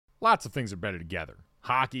Lots of things are better together.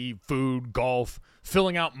 Hockey, food, golf,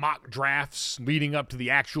 filling out mock drafts leading up to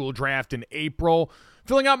the actual draft in April,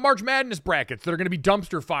 filling out March Madness brackets that are going to be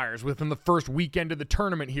dumpster fires within the first weekend of the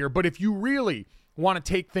tournament here. But if you really want to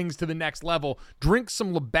take things to the next level, drink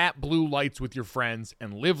some Labatt Blue Lights with your friends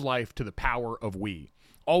and live life to the power of we.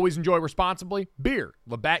 Always enjoy responsibly. Beer,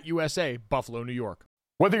 Labatt USA, Buffalo, New York.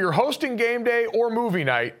 Whether you're hosting game day or movie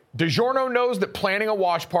night, DiGiorno knows that planning a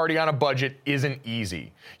watch party on a budget isn't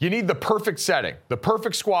easy. You need the perfect setting, the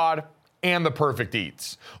perfect squad, and the perfect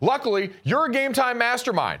eats. Luckily, you're a Game Time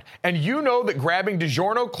mastermind, and you know that grabbing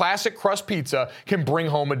DiGiorno Classic Crust Pizza can bring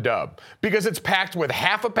home a dub because it's packed with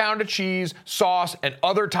half a pound of cheese, sauce, and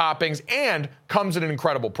other toppings, and comes at an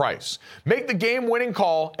incredible price. Make the game-winning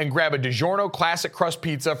call and grab a DiGiorno Classic Crust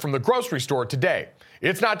Pizza from the grocery store today.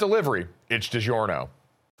 It's not delivery, it's DiGiorno.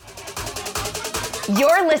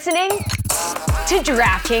 You're listening to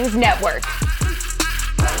DraftKings Network.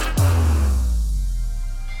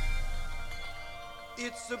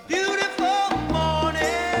 It's a beautiful morning.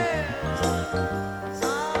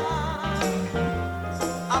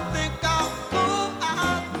 I think I'll go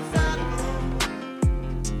outside.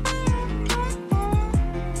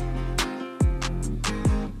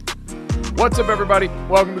 What's up, everybody?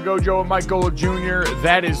 Welcome to Gojo and Mike Golick Jr.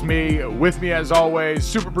 That is me. With me, as always,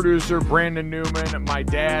 super producer Brandon Newman, my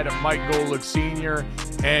dad, Mike Golick Sr.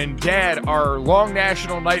 And Dad, our long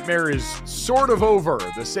national nightmare is sort of over.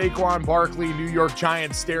 The Saquon Barkley New York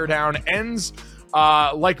Giants stare down ends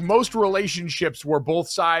like most relationships where both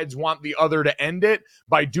sides want the other to end it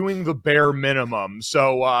by doing the bare minimum.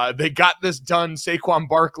 So they got this done. Saquon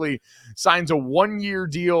Barkley signs a 1-year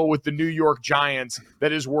deal with the New York Giants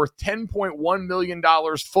that is worth $10.1 million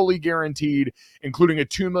fully guaranteed, including a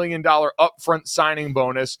 $2 million upfront signing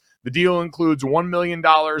bonus. The deal includes $1 million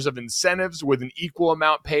of incentives with an equal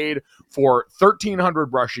amount paid for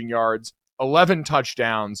 1,300 rushing yards, 11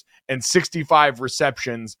 touchdowns, and 65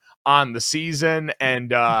 receptions on the season. And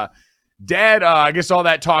Dad, I guess all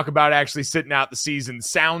that talk about actually sitting out the season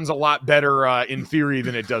sounds a lot better in theory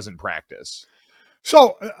than it does in practice.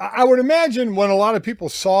 So I would imagine when a lot of people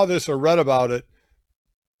saw this or read about it,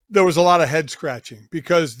 there was a lot of head scratching,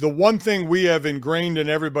 because the one thing we have ingrained in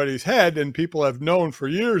everybody's head and people have known for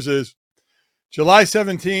years is July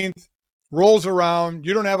 17th rolls around.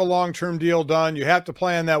 You don't have a long-term deal done. You have to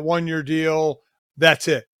play on that 1-year deal. That's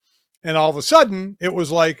it. And all of a sudden it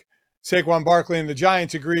was like Saquon Barkley and the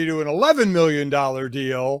Giants agree to an $11 million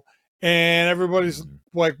deal. And everybody's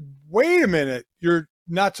like, wait a minute, you're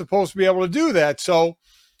not supposed to be able to do that. So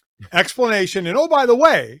explanation. And oh, by the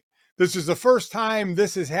way, this is the first time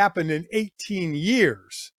this has happened in 18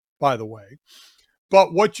 years, by the way.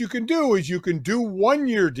 But what you can do is you can do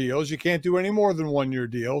 1-year deals. You can't do any more than 1-year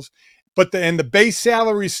deals. But the base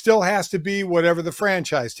salary still has to be whatever the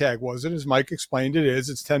franchise tag was. And as Mike explained,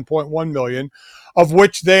 it's $10.1 million, of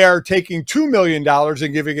which they are taking $2 million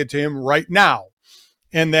and giving it to him right now.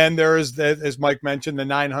 And then there is, as Mike mentioned, the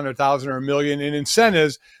 $900,000 or $1 million in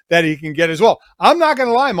incentives that he can get as well. I'm not going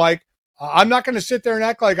to lie, Mike. I'm not going to sit there and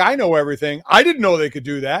act like I know everything. I didn't know they could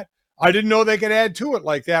do that. I didn't know they could add to it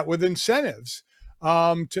like that with incentives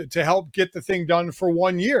to help get the thing done for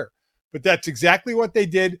 1 year. But that's exactly what they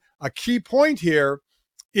did. A key point here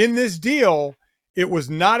in this deal, it was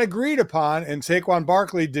not agreed upon, and Saquon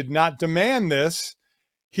Barkley did not demand this.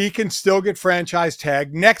 He can still get franchise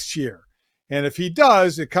tag next year. And if he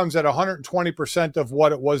does, it comes at 120% of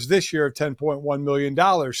what it was this year of $10.1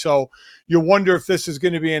 million. So you wonder if this is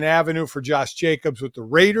going to be an avenue for Josh Jacobs with the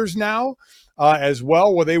Raiders now as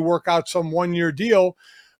well, where they work out some 1-year deal.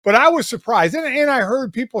 But I was surprised. And I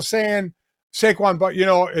heard people saying, does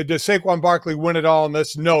Saquon Barkley win it all in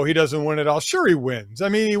this? No, he doesn't win it all. Sure, he wins. I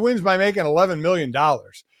mean, he wins by making $11 million.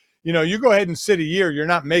 You go ahead and sit a year, you're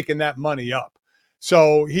not making that money up.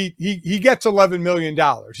 So he gets $11 million.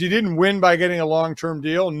 He didn't win by getting a long-term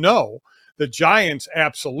deal. No, the Giants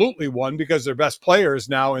absolutely won because their best player is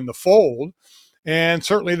now in the fold. And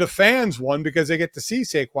certainly the fans won because they get to see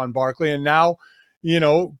Saquon Barkley. And now,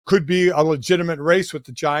 could be a legitimate race with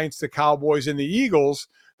the Giants, the Cowboys, and the Eagles,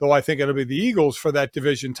 though I think it'll be the Eagles for that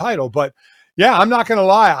division title. But, yeah, I'm not going to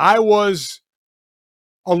lie. I was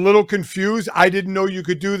a little confused. I didn't know you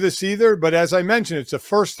could do this either. But as I mentioned, it's the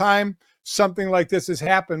first time something like this has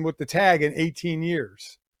happened with the tag in 18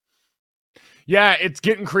 years. Yeah, it's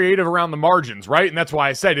getting creative around the margins, right? And that's why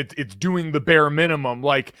I said it's doing the bare minimum.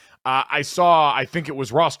 Like I think it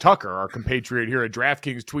was Ross Tucker, our compatriot here at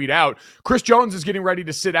DraftKings, tweet out, Chris Jones is getting ready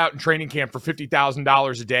to sit out in training camp for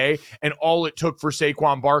 $50,000 a day. And all it took for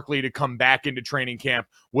Saquon Barkley to come back into training camp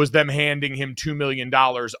was them handing him $2 million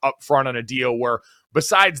up front on a deal where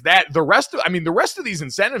besides that, the rest of these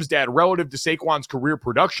incentives, Dad, relative to Saquon's career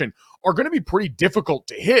production are going to be pretty difficult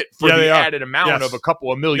to hit for the added amount of a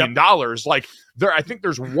couple of $1 million. Like I think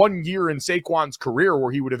there's 1 year in Saquon's career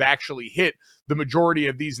where he would have actually hit the majority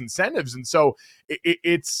of these incentives. And so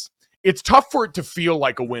it's tough for it to feel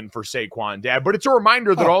like a win for Saquon, Dad, but it's a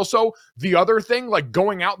reminder that also the other thing, like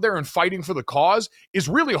going out there and fighting for the cause, is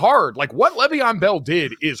really hard. Like what Le'Veon Bell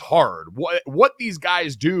did is hard. What these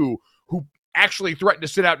guys do who actually threaten to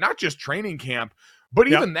sit out, not just training camp, but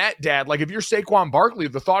even that, Dad, like if you're Saquon Barkley,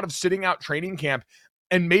 the thought of sitting out training camp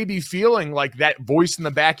and maybe feeling like that voice in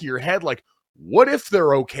the back of your head, like, what if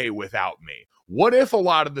they're okay without me? What if a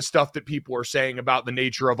lot of the stuff that people are saying about the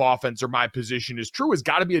nature of offense or my position is true, has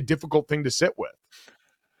got to be a difficult thing to sit with.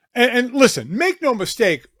 And listen, make no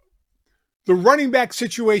mistake, the running back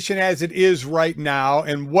situation as it is right now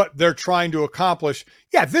and what they're trying to accomplish,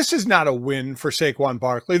 this is not a win for Saquon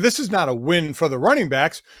Barkley. This is not a win for the running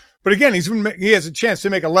backs. But again, he has a chance to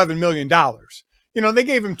make $11 million. They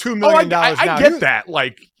gave him $2 million. I get that.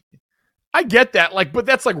 I get that, but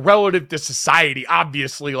that's relative to society.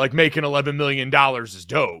 Obviously, making $11 million is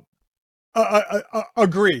dope.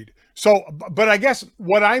 Agreed. So, but I guess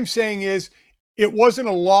what I'm saying is it wasn't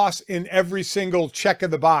a loss in every single check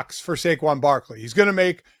of the box for Saquon Barkley. He's going to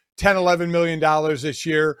make $11 million this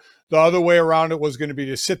year. The other way around it was going to be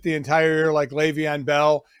to sit the entire year like Le'Veon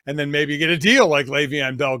Bell and then maybe get a deal like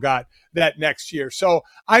Le'Veon Bell got that next year. So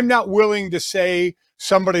I'm not willing to say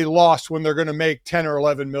somebody lost when they're going to make $10 or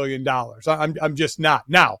 $11 million. I'm just not.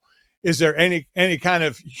 Now, is there any kind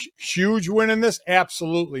of huge win in this?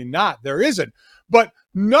 Absolutely not. There isn't. But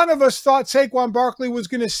none of us thought Saquon Barkley was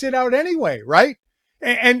going to sit out anyway, right?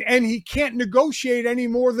 And he can't negotiate any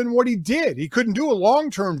more than what he did. He couldn't do a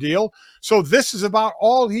long-term deal. So this is about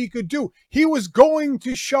all he could do. He was going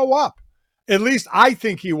to show up. At least I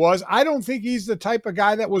think he was. I don't think he's the type of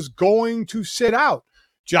guy that was going to sit out.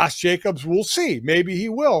 Josh Jacobs, we'll see. Maybe he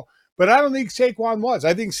will. But I don't think Saquon was.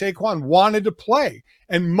 I think Saquon wanted to play.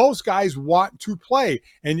 And most guys want to play.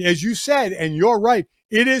 And as you said, and you're right,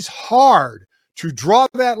 it is hard to draw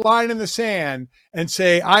that line in the sand and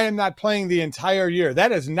say, I am not playing the entire year.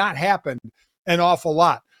 That has not happened an awful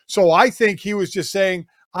lot. So I think he was just saying,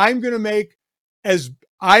 I'm going to make, as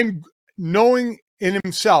I'm knowing in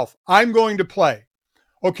himself, I'm going to play.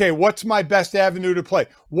 Okay, what's my best avenue to play?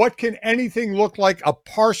 What can anything look like a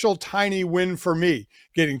partial tiny win for me?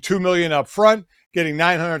 Getting $2 million up front, getting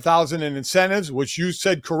 $900,000 in incentives, which you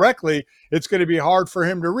said correctly, it's going to be hard for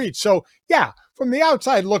him to reach. So from the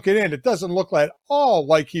outside looking in, it doesn't look at all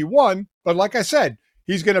like he won. But like I said,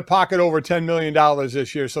 he's going to pocket over $10 million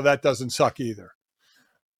this year, so that doesn't suck either.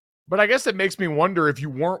 But I guess it makes me wonder if you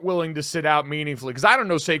weren't willing to sit out meaningfully, because I don't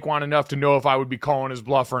know Saquon enough to know if I would be calling his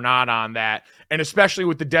bluff or not on that. And especially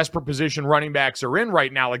with the desperate position running backs are in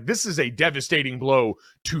right now, this is a devastating blow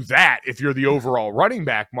to that if you're the overall running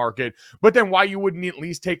back market. But then why you wouldn't at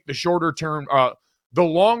least take the shorter term, the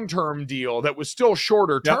long-term deal that was still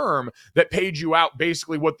shorter term that paid you out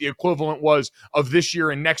basically what the equivalent was of this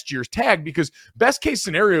year and next year's tag, because best case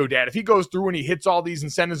scenario, Dad, if he goes through and he hits all these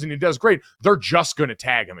incentives and he does great, they're just going to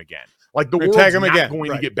tag him again. The world's not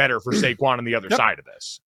going to get better for Saquon on the other side of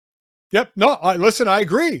this. No, listen, I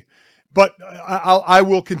agree. But I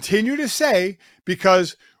will continue to say,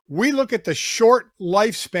 because we look at the short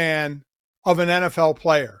lifespan of an NFL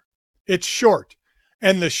player. It's short.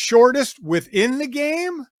 And the shortest within the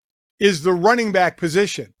game is the running back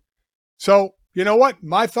position. So, you know what?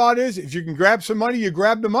 My thought is, if you can grab some money, you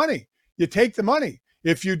grab the money. You take the money.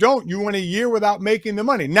 If you don't, you went a year without making the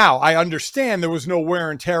money. Now, I understand there was no wear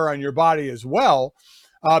and tear on your body as well,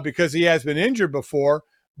 because he has been injured before.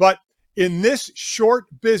 But in this short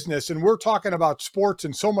business, and we're talking about sports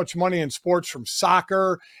and so much money in sports from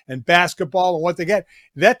soccer and basketball and what they get,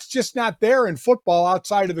 that's just not there in football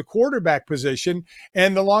outside of the quarterback position,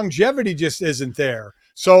 and the longevity just isn't there.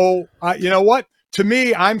 So, you know what? To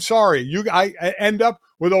me, I'm sorry. I end up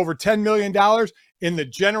with over $10 million. In the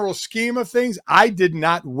general scheme of things, I did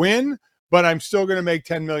not win, but I'm still going to make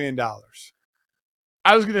 $10 million.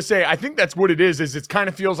 I was going to say, I think that's what it is it kind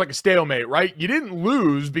of feels like a stalemate, right? You didn't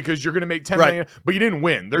lose because you're going to make $10 million, but you didn't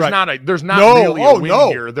win. There's not really a win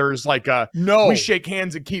here. There's we shake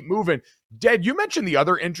hands and keep moving. Dad, you mentioned the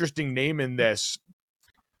other interesting name in this,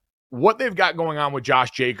 what they've got going on with Josh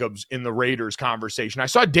Jacobs in the Raiders conversation. I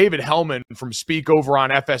saw David Hellman from Speak over on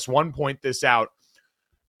FS1 point this out.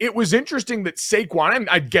 It was interesting that Saquon,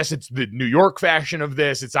 I guess it's the New York fashion of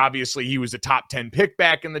this. It's obviously he was a top 10 pick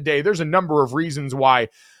back in the day. There's a number of reasons why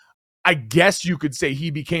I guess you could say he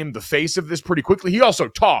became the face of this pretty quickly. He also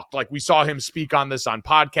talked, we saw him speak on this on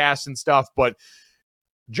podcasts and stuff, but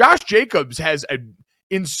Josh Jacobs has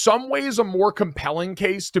in some ways a more compelling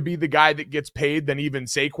case to be the guy that gets paid than even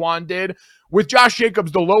Saquon did. With Josh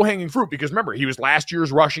Jacobs, the low-hanging fruit, because remember, he was last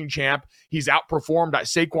year's rushing champ. He's outperformed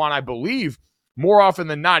Saquon, I believe, more often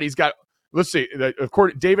than not. He's got, let's see,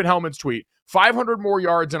 according to David Hellman's tweet, 500 more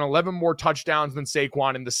yards and 11 more touchdowns than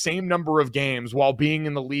Saquon in the same number of games while being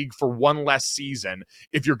in the league for one less season.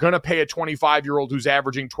 If you're going to pay a 25-year-old who's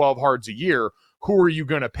averaging 12 yards a year, who are you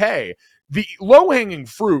going to pay? The low-hanging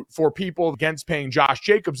fruit for people against paying Josh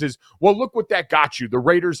Jacobs is, well, look what that got you. The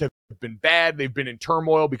Raiders have been bad. They've been in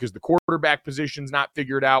turmoil because the quarterback position's not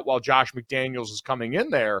figured out while Josh McDaniels is coming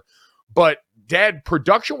in there. But, Dad,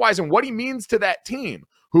 production-wise and what he means to that team,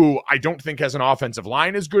 who I don't think has an offensive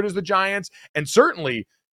line as good as the Giants, and certainly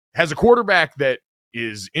has a quarterback that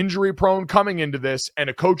is injury-prone coming into this, and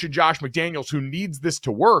a coach of Josh McDaniels who needs this to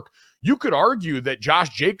work, you could argue that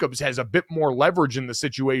Josh Jacobs has a bit more leverage in the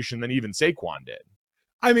situation than even Saquon did.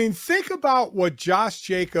 I mean, think about what Josh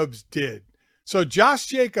Jacobs did. So Josh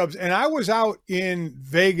Jacobs, and I was out in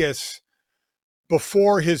Vegas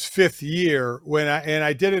before his 5th year when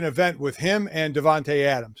I did an event with him and Devontae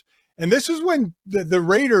Adams. And this is when the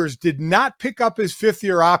Raiders did not pick up his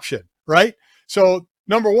 5th-year option, right? So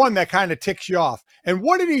number one, that kind of ticks you off. And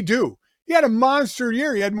what did he do? He had a monster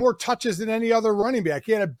year. He had more touches than any other running back.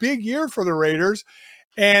 He had a big year for the Raiders.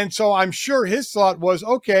 And so I'm sure his thought was,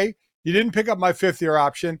 okay, you didn't pick up my 5th-year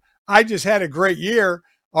option. I just had a great year.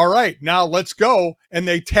 All right, now let's go. And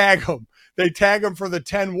they tag him. They tag him for the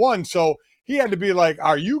 10-1. So he had to be like,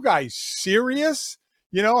 are you guys serious?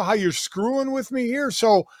 You know, how you're screwing with me here?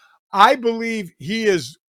 So I believe he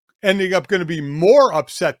is ending up going to be more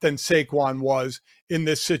upset than Saquon was in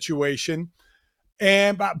this situation.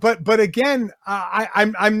 And but again,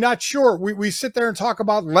 I'm not sure. We sit there and talk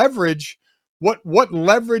about leverage. What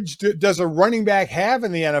leverage does a running back have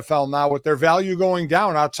in the NFL now with their value going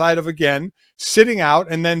down outside of, again, sitting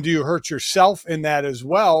out? And then do you hurt yourself in that as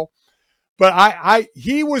well? But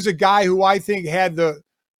he was a guy who I think had the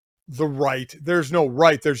right. There's no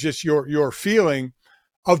right. There's just your feeling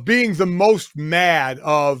of being the most mad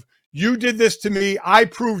of, you did this to me, I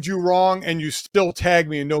proved you wrong, and you still tag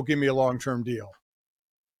me and don't give me a long-term deal.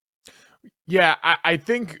 Yeah, I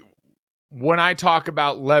think when I talk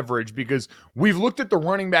about leverage, because we've looked at the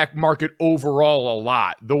running back market overall a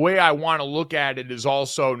lot, the way I want to look at it is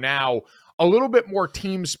also now a little bit more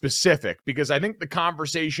team specific, because I think the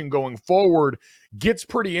conversation going forward gets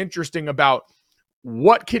pretty interesting about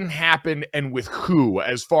what can happen and with who,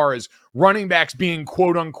 as far as running backs being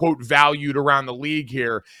quote unquote valued around the league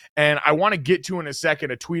here. And I want to get to in a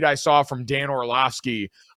second a tweet I saw from Dan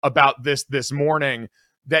Orlovsky about this morning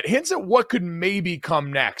that hints at what could maybe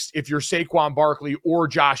come next if you're Saquon Barkley or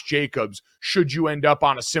Josh Jacobs, should you end up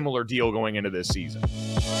on a similar deal going into this season.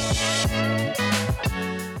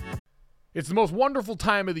 It's the most wonderful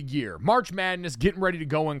time of the year. March Madness getting ready to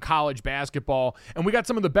go in college basketball, and we got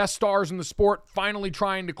some of the best stars in the sport finally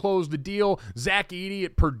trying to close the deal. Zach Edey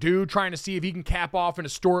at Purdue trying to see if he can cap off an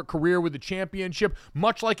historic career with a championship,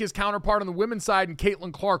 much like his counterpart on the women's side, and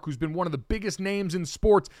Caitlin Clark, who's been one of the biggest names in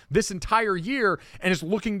sports this entire year and is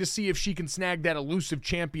looking to see if she can snag that elusive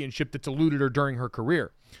championship that's eluded her during her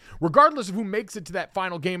career. Regardless of who makes it to that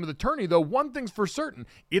final game of the tourney, though, one thing's for certain,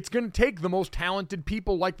 it's going to take the most talented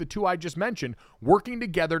people like the two I just mentioned working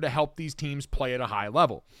together to help these teams play at a high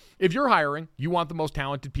level. If you're hiring, you want the most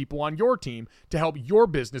talented people on your team to help your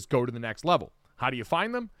business go to the next level. How do you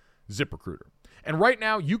find them? ZipRecruiter. And right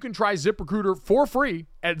now, you can try ZipRecruiter for free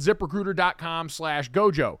at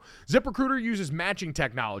ZipRecruiter.com/Gojo. ZipRecruiter uses matching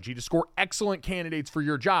technology to score excellent candidates for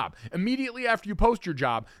your job. Immediately after you post your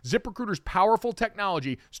job, ZipRecruiter's powerful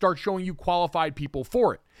technology starts showing you qualified people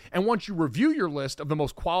for it. And once you review your list of the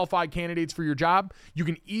most qualified candidates for your job, you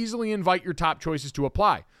can easily invite your top choices to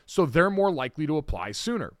apply, so they're more likely to apply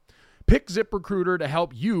sooner. Pick ZipRecruiter to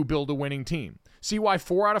help you build a winning team. See why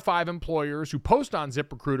 4 out of 5 employers who post on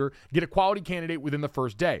ZipRecruiter get a quality candidate within the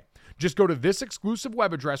first day. Just go to this exclusive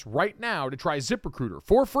web address right now to try ZipRecruiter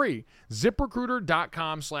for free,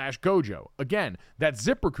 ZipRecruiter.com/Gojo. Again, that's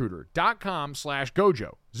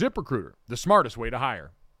ZipRecruiter.com/Gojo. ZipRecruiter, the smartest way to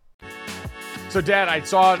hire. So, Dad, I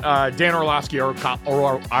saw Dan Orlovsky, our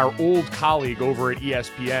old colleague over at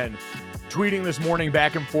ESPN, tweeting this morning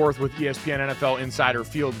back and forth with ESPN NFL insider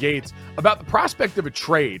Field Gates about the prospect of a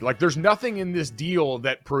trade. Like, there's nothing in this deal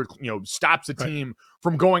that stops a team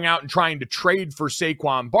from going out and trying to trade for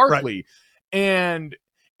Saquon Barkley. Right. And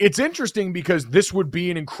it's interesting because this would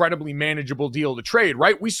be an incredibly manageable deal to trade,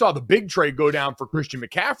 right? We saw the big trade go down for Christian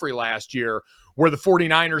McCaffrey last year, where the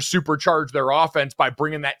 49ers supercharged their offense by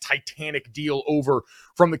bringing that titanic deal over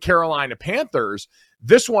from the Carolina Panthers.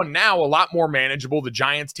 This one now a lot more manageable. The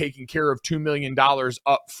Giants taking care of $2 million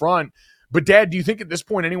up front. But, Dad, do you think at this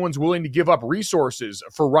point anyone's willing to give up resources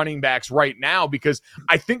for running backs right now? Because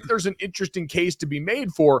I think there's an interesting case to be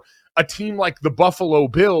made for a team like the Buffalo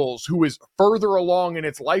Bills, who is further along in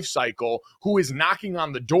its life cycle, who is knocking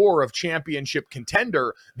on the door of championship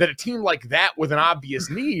contender, that a team like that with an obvious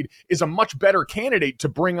need is a much better candidate to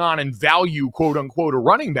bring on and value, quote unquote, a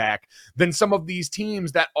running back than some of these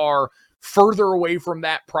teams that are further away from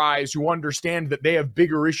that prize, who understand that they have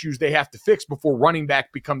bigger issues they have to fix before running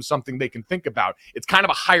back becomes something they can think about. It's kind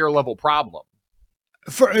of a higher level problem.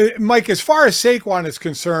 For Mike, as far as Saquon is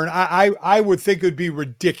concerned, I would think it would be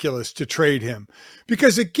ridiculous to trade him,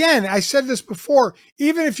 because again, I said this before,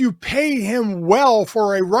 even if you pay him well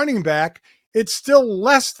for a running back, it's still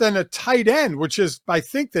less than a tight end, which is, I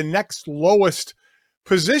think, the next lowest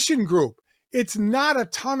position group. It's not a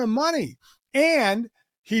ton of money. And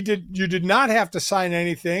you did not have to sign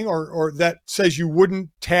anything or that says you wouldn't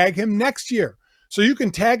tag him next year. So you can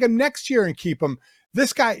tag him next year and keep him.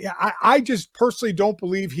 This guy, I just personally don't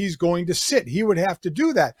believe he's going to sit. He would have to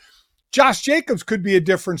do that. Josh Jacobs could be a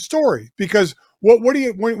different story, because what do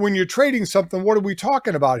you, when you're trading something, what are we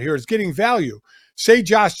talking about here? It's getting value. Say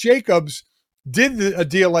Josh Jacobs did a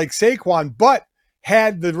deal like Saquon, but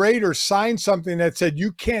had the Raiders sign something that said,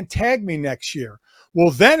 you can't tag me next year.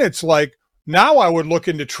 Well, then it's like, now I would look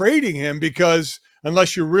into trading him, because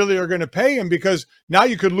unless you really are going to pay him, because now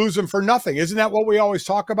you could lose him for nothing. Isn't that what we always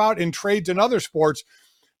talk about in trades and other sports?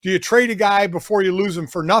 Do you trade a guy before you lose him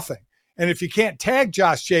for nothing? And if you can't tag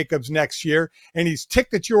Josh Jacobs next year and he's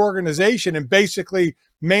ticked at your organization and basically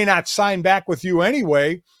may not sign back with you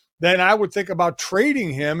anyway, then I would think about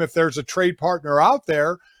trading him if there's a trade partner out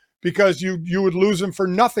there, because you would lose him for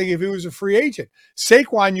nothing if he was a free agent.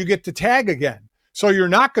 Saquon, you get to tag again. So you're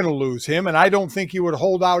not going to lose him, and I don't think he would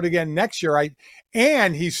hold out again next year.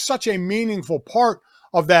 And he's such a meaningful part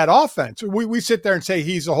of that offense. We sit there and say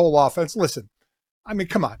he's the whole offense. Listen, I mean,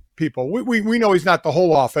 come on, people. We know he's not the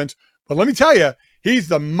whole offense, but let me tell you, he's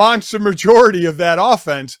the monster majority of that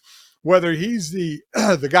offense, whether he's the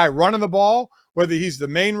guy running the ball, whether he's the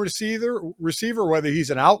main receiver, whether he's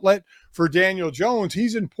an outlet for Daniel Jones.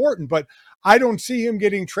 He's important, but I don't see him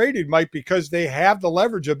getting traded, Mike, because they have the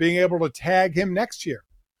leverage of being able to tag him next year.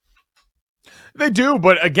 They do,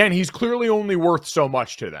 but again, he's clearly only worth so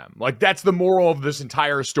much to them. Like, that's the moral of this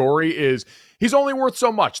entire story, is he's only worth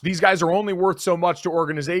so much. These guys are only worth so much to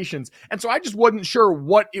organizations. And so I just wasn't sure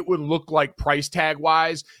what it would look like price tag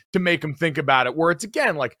wise to make them think about it, where it's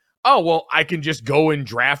again like, oh, well, I can just go and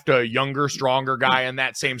draft a younger, stronger guy in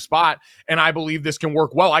that same spot, and I believe this can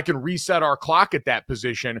work well. I can reset our clock at that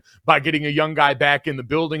position by getting a young guy back in the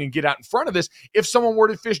building and get out in front of this if someone were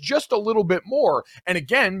to fish just a little bit more. And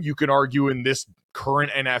again, you can argue in this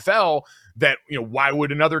current NFL that, why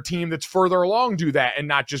would another team that's further along do that and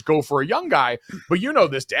not just go for a young guy? But you know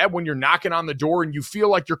this, Dad, when you're knocking on the door and you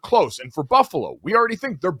feel like you're close. And for Buffalo, we already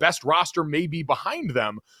think their best roster may be behind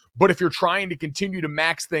them. But if you're trying to continue to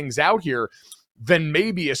max things out here, then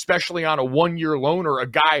maybe, especially on a one-year loaner, a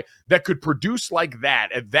guy that could produce like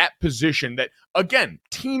that at that position that, again,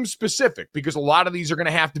 team-specific, because a lot of these are going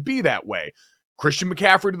to have to be that way. Christian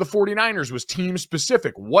McCaffrey to the 49ers was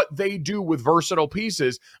team-specific. What they do with versatile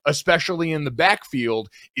pieces, especially in the backfield,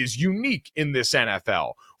 is unique in this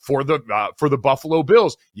NFL. For the Buffalo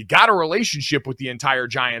Bills, you got a relationship with the entire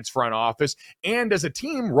Giants front office, and as a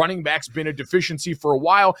team, running back's been a deficiency for a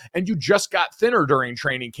while, and you just got thinner during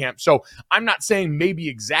training camp. So I'm not saying maybe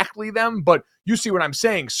exactly them, but you see what I'm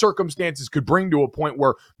saying. Circumstances could bring to a point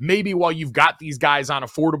where maybe while you've got these guys on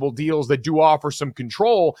affordable deals that do offer some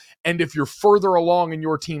control, and if you're further along in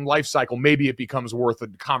your team life cycle, maybe it becomes worth a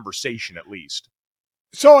conversation at least.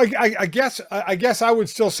 So I guess I would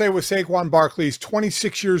still say with Saquon Barkley, he's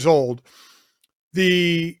 26 years old.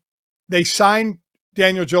 They signed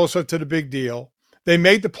Daniel Joseph to the big deal. They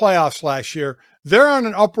made the playoffs last year. They're on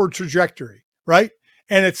an upward trajectory, right?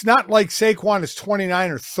 And it's not like Saquon is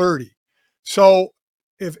 29 or 30. So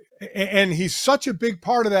and he's such a big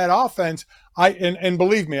part of that offense. And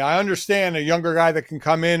believe me, I understand a younger guy that can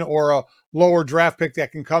come in or a lower draft pick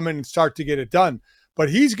that can come in and start to get it done. But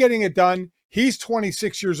he's getting it done. He's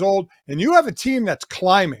 26 years old, and you have a team that's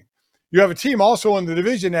climbing. You have a team also in the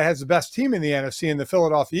division that has the best team in the NFC in the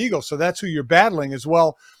Philadelphia Eagles, so that's who you're battling as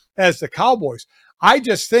well as the Cowboys. I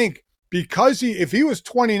just think because if he was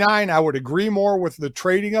 29, I would agree more with the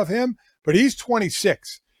trading of him, but he's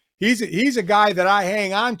 26. He's a guy that I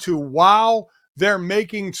hang on to while they're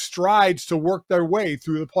making strides to work their way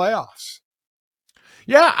through the playoffs.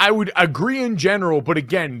 Yeah, I would agree in general, but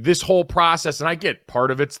again, this whole process, and I get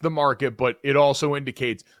part of it's the market, but it also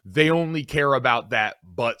indicates they only care about that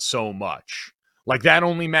but so much. Like that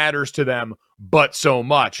only matters to them but so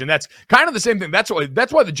much. And that's kind of the same thing. That's why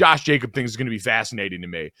the Josh Jacob thing is going to be fascinating to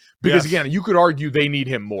me. Because again, you could argue they need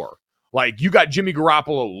him more. Like, you got Jimmy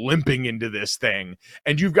Garoppolo limping into this thing,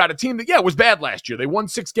 and you've got a team that, was bad last year. They won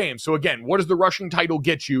 6 games. So, again, what does the rushing title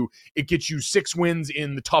get you? It gets you 6 wins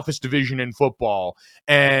in the toughest division in football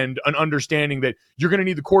and an understanding that you're going to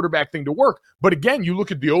need the quarterback thing to work. But, again, you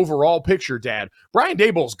look at the overall picture, Dad. Brian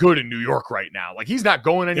Daboll's good in New York right now. Like, he's not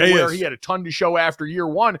going anywhere. He had a ton to show after year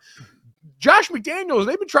 1. Josh McDaniels,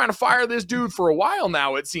 they've been trying to fire this dude for a while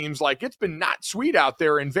now. It seems like it's been not sweet out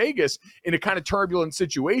there in Vegas in a kind of turbulent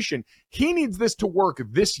situation. He needs this to work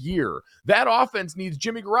this year. That offense needs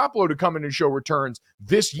Jimmy Garoppolo to come in and show returns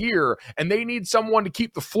this year, and they need someone to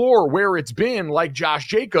keep the floor where it's been, like Josh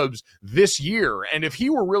Jacobs, this year. And if he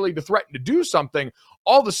were really to threaten to do something,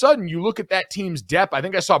 all of a sudden, you look at that team's depth. I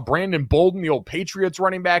think I saw Brandon Bolden, the old Patriots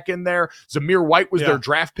running back, in there. Zamir White was their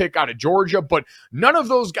draft pick out of Georgia. But none of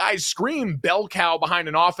those guys scream bell cow behind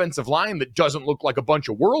an offensive line that doesn't look like a bunch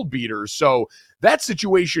of world beaters. So that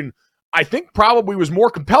situation, I think, probably was more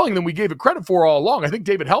compelling than we gave it credit for all along. I think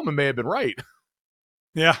David Hellman may have been right.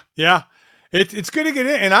 Yeah. It's going to get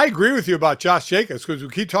in. And I agree with you about Josh Jacobs, because we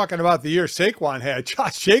keep talking about the year Saquon had.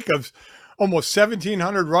 Josh Jacobs, almost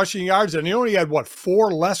 1,700 rushing yards, and he only had,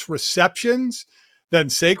 4 less receptions than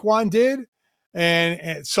Saquon did.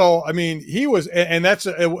 And so, I mean, he was, and that's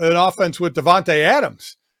an offense with Devontae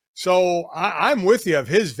Adams. So I'm with you of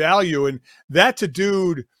his value. And that's a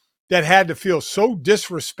dude that had to feel so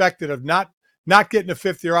disrespected of not getting a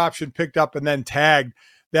 5th-year option picked up and then tagged,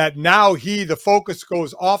 that now the focus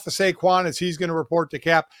goes off of Saquon as he's going to report to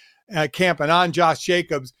camp and on Josh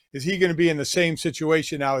Jacobs. Is he going to be in the same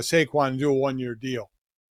situation now as Saquon and do a 1-year deal?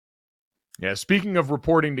 Yeah, speaking of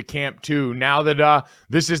reporting to camp too, now that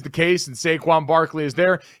this is the case and Saquon Barkley is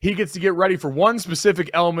there, he gets to get ready for one specific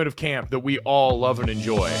element of camp that we all love and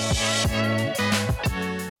enjoy.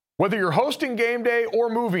 Whether you're hosting game day or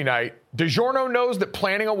movie night, DiGiorno knows that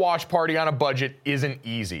planning a watch party on a budget isn't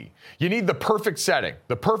easy. You need the perfect setting,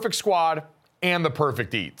 the perfect squad, and the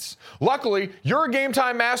perfect eats. Luckily, you're a Game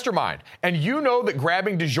Time mastermind, and you know that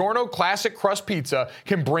grabbing DiGiorno Classic Crust Pizza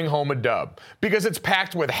can bring home a dub, because it's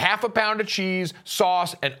packed with half a pound of cheese,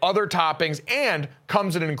 sauce, and other toppings, and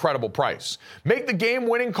comes at an incredible price. Make the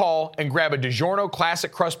game-winning call and grab a DiGiorno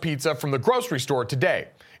Classic Crust Pizza from the grocery store today.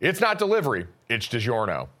 It's not delivery, it's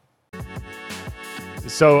DiGiorno.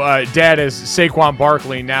 So, Dad, is Saquon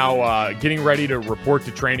Barkley now getting ready to report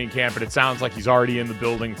to training camp, and it sounds like he's already in the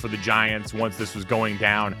building for the Giants once this was going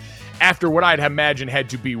down, after what I'd imagine had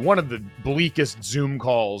to be one of the bleakest Zoom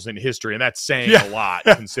calls in history, and that's saying a lot,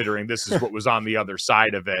 considering this is what was on the other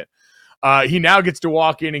side of it. He now gets to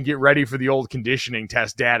walk in and get ready for the old conditioning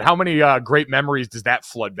test. Dad, how many great memories does that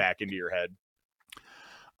flood back into your head?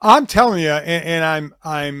 I'm telling you, and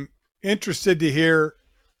I'm interested to hear.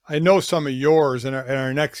 I know some of yours and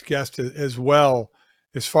our next guest as well,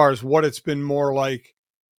 as far as what it's been more like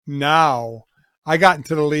now. I got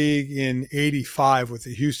into the league in '85 with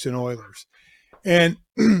the Houston Oilers. And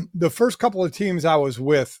the first couple of teams I was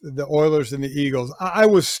with, the Oilers and the Eagles, I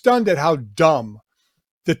was stunned at how dumb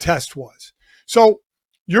the test was. So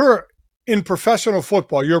you're in professional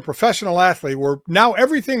football, you're a professional athlete where now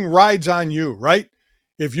everything rides on you, right?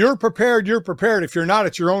 If you're prepared, you're prepared. If you're not,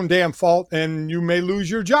 it's your own damn fault and you may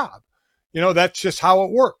lose your job. That's just how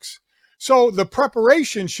it works. So the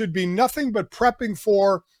preparation should be nothing but prepping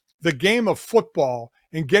for the game of football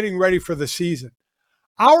and getting ready for the season.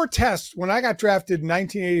 Our test, when I got drafted in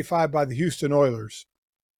 1985 by the Houston Oilers,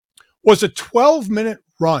 was a 12-minute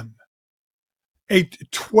run. A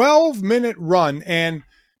 12-minute run, and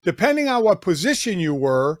depending on what position you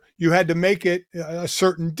were, you had to make it a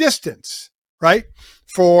certain distance, right?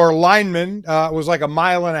 For linemen, it was like 1.5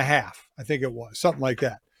 miles, I think it was, something like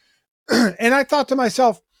that. And I thought to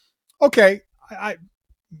myself, okay,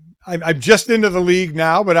 I'm just into the league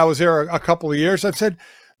now, but I was there a couple of years. I said,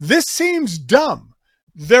 this seems dumb.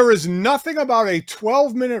 There is nothing about a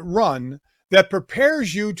 12-minute run that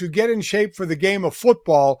prepares you to get in shape for the game of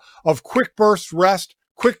football of quick burst rest,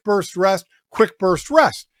 quick burst rest, quick burst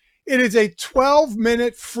rest. It is a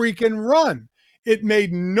 12-minute freaking run. It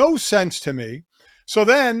made no sense to me. So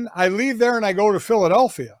then I leave there and I go to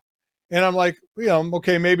Philadelphia. And I'm like,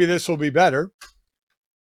 okay, maybe this will be better.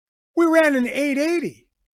 We ran an 880.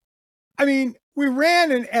 I mean, we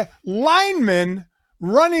ran an lineman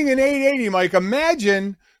running an 880, Mike.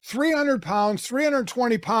 Imagine 300 pounds,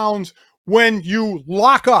 320 pounds when you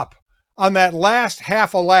lock up on that last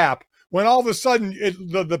half a lap when all of a sudden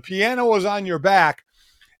the piano was on your back.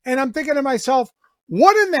 And I'm thinking to myself,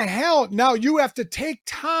 what in the hell? Now you have to take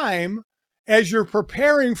time as you're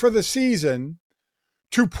preparing for the season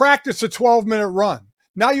to practice a 12-minute run.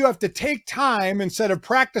 Now you have to take time instead of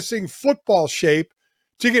practicing football shape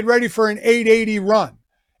to get ready for an 880 run.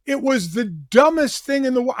 It was the dumbest thing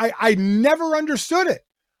in the world. I never understood it.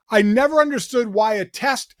 I never understood why a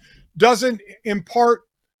test doesn't impart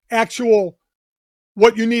actual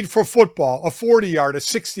what you need for football, a 40-yard, a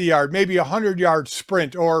 60-yard, maybe a 100-yard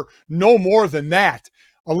sprint, or no more than that.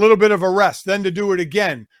 A little bit of a rest, then to do it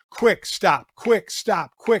again. Quick stop, quick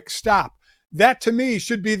stop, quick stop. That to me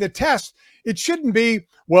should be the test. It shouldn't be,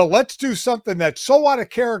 well, let's do something that's so out of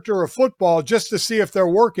character of football just to see if they're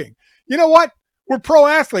working. You know what? We're pro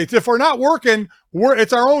athletes. If we're not working,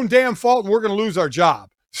 it's our own damn fault and we're going to lose our job.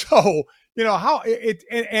 So,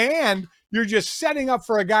 and you're just setting up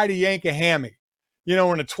for a guy to yank a hammy, in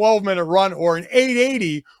a 12-minute run or an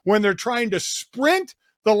 880 when they're trying to sprint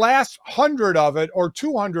the last 100 of it or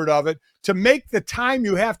 200 of it to make the time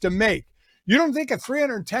you have to make. You don't think a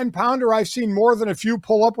 310-pounder I've seen more than a few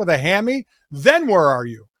pull up with a hammy? Then where are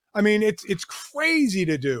you? I mean, it's crazy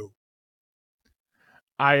to do.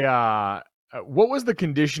 What was the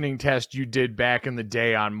conditioning test you did back in the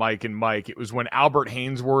day on Mike and Mike? It was when Albert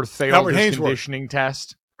Hainsworth failed his conditioning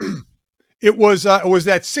test. It was that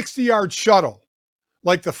 60-yard shuttle,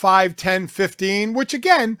 like the 5, 10, 15, which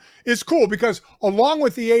again is cool because along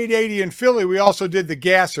with the 880 in Philly, we also did the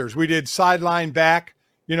gassers. We did sideline back,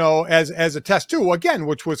 as a test too, again,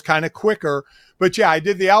 which was kind of quicker. But yeah, I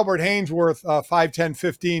did the Albert Hainsworth 5, 10,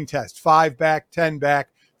 15 test, 5 back, 10 back,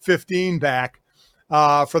 15 back.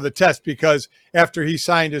 For the test because after he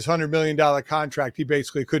signed his $100 million contract, he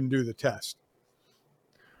basically couldn't do the test.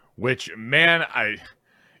 Which, man,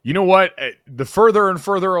 you know what? The further and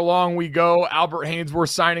further along we go, Albert Hainsworth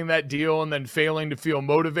signing that deal and then failing to feel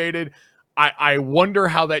motivated, I wonder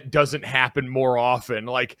how that doesn't happen more often.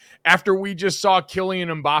 Like after we just saw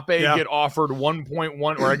Kylian Mbappe get offered 1.1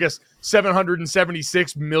 or I guess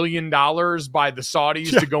 $776 million by the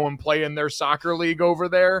Saudis to go and play in their soccer league over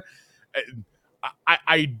there.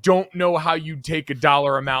 I don't know how you take a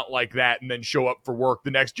dollar amount like that and then show up for work the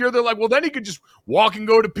next year. They're like, well, then he could just walk and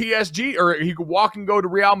go to PSG or he could walk and go to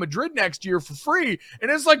Real Madrid next year for free. And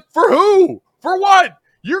it's like, for who? For what?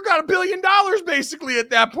 You got $1 billion basically at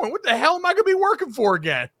that point. What the hell am I going to be working for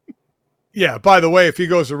again? Yeah, by the way, if he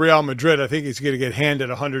goes to Real Madrid, I think he's going to get handed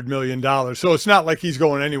 $100 million. So it's not like he's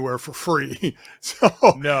going anywhere for free. So,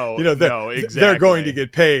 no, exactly. They're going to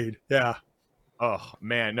get paid. Yeah. Oh,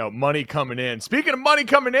 man, no, money coming in. Speaking of money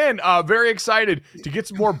coming in, very excited to get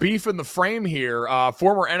some more beef in the frame here.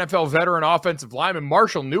 Former NFL veteran offensive lineman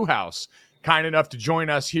Marshall Newhouse, kind enough to join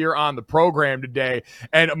us here on the program today.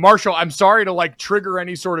 And Marshall, I'm sorry to trigger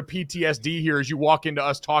any sort of PTSD here as you walk into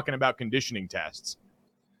us talking about conditioning tests.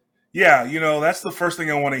 Yeah, that's the first thing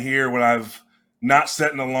I want to hear when I've not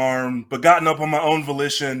set an alarm, but gotten up on my own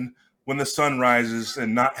volition when the sun rises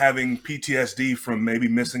and not having PTSD from maybe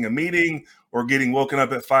missing a meeting or getting woken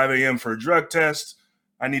up at 5 a.m. for a drug test.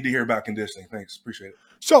 I need to hear about conditioning. Thanks. Appreciate it.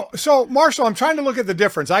 So Marshall, I'm trying to look at the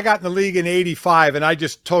difference. I got in the league in 85, and I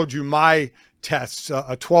just told you my tests,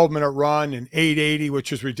 a 12-minute run and 880,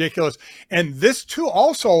 which is ridiculous. And this too,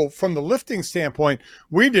 also from the lifting standpoint,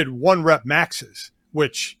 we did 1-rep maxes,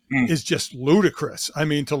 which is just ludicrous. I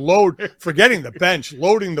mean, to load, forgetting the bench,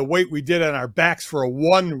 loading the weight we did on our backs for a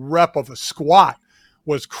 1-rep of a squat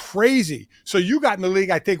was crazy. So you got in the league,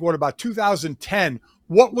 I think, about 2010.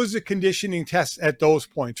 What was the conditioning test at those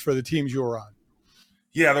points for the teams you were on?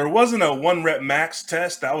 Yeah, there wasn't a 1-rep max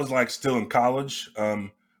test. That was still in college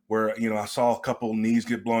where, I saw a couple knees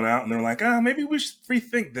get blown out and they're like, maybe we should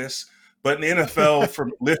rethink this. But in the NFL, for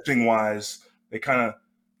lifting wise, they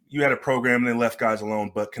you had a program and they left guys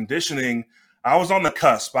alone. But conditioning, I was on the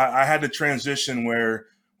cusp. I had to transition where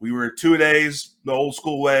we were 2 days, the old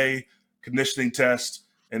school way, conditioning test.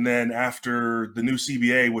 And then after the new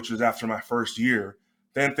CBA, which was after my first year,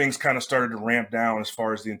 then things kind of started to ramp down as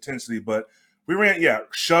far as the intensity. But we ran,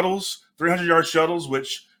 shuttles, 300-yard shuttles,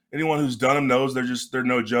 which anyone who's done them knows they're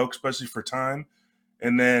no joke, especially for time.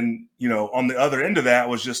 And then, on the other end of that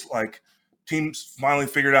was just teams finally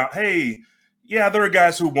figured out, hey, yeah, there are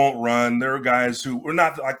guys who won't run. There are guys who are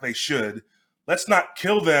not like they should. Let's not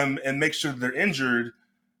kill them and make sure they're injured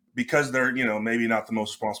because they're, maybe not the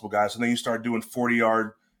most responsible guys. And then you start doing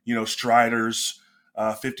 40-yard, striders,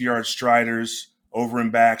 50-yard striders, over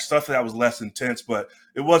and back, stuff that was less intense, but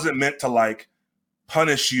it wasn't meant to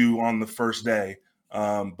punish you on the first day.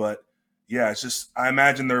 But yeah, it's just, I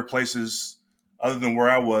imagine there are places other than where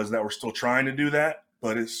I was that were still trying to do that,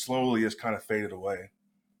 but it slowly has kind of faded away.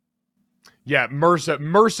 Yeah,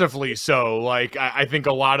 mercifully so. Like, I think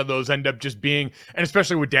a lot of those end up just being, and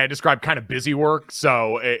especially what Dad described, kind of busy work.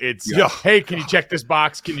 So it's, hey, can you check this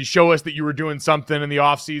box? Can you show us that you were doing something in the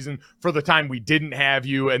off season for the time we didn't have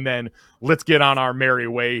you? And then let's get on our merry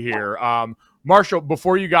way here. Marshall,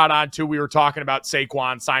 before you got on to, we were talking about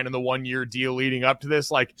Saquon signing the 1-year deal leading up to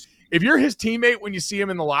this. Like, if you're his teammate when you see him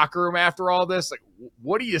in the locker room after all this, like,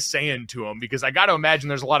 what are you saying to him? Because I got to imagine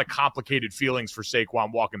there's a lot of complicated feelings for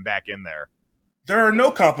Saquon walking back in there. There are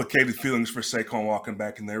no complicated feelings for Saquon walking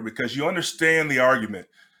back in there because you understand the argument.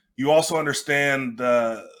 You also understand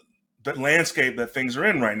the landscape that things are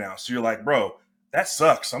in right now. So you're like, bro, that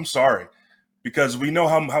sucks. I'm sorry. Because we know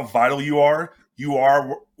how vital you are. You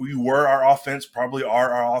were our offense, probably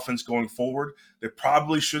are our offense going forward. They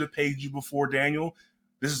probably should have paid you before, Daniel.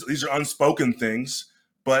 These are unspoken things,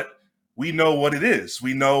 but we know what it is.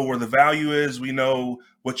 We know where the value is. We know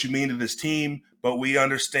what you mean to this team, but we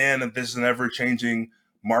understand that this is an ever-changing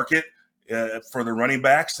market for the running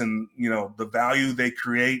backs, and the value they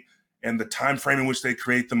create and the time frame in which they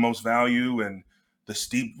create the most value and the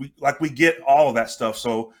steep. We get all of that stuff.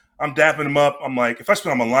 So I'm dapping him up. I'm like,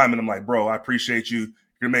 especially when I'm a lineman, I'm like, bro, I appreciate you.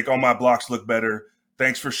 You're gonna make all my blocks look better.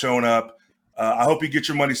 Thanks for showing up. I hope you get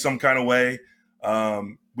your money some kind of way.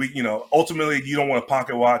 Ultimately, you don't want a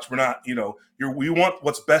pocket watch. We're not, we want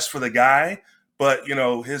what's best for the guy, but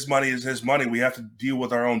his money is his money. We have to deal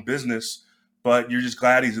with our own business, but you're just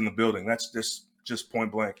glad he's in the building. That's just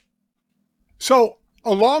point blank. So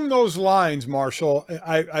along those lines, Marshall,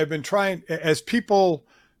 I've been trying, as people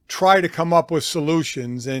try to come up with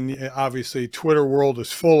solutions, and obviously Twitter world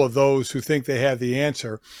is full of those who think they have the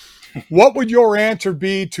answer. What would your answer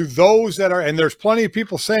be to those that are, and there's plenty of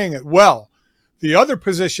people saying it, well, the other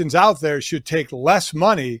positions out there should take less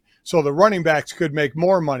money so the running backs could make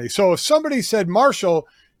more money. So if somebody said, Marshall,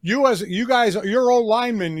 your old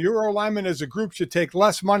linemen as a group should take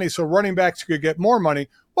less money so running backs could get more money,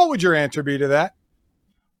 what would your answer be to that?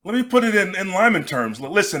 Let me put it in lineman terms.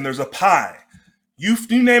 Listen, there's a pie. You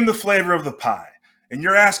name the flavor of the pie, and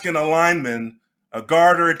you're asking a lineman, a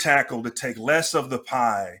guard or a tackle, to take less of the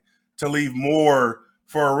pie to leave more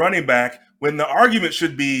for a running back, when the argument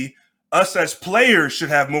should be us as players should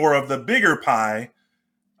have more of the bigger pie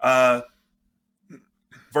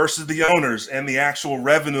versus the owners and the actual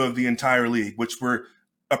revenue of the entire league, which we're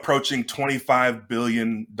approaching $25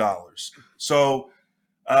 billion. So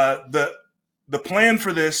the plan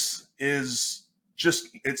for this is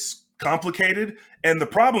it's complicated. And the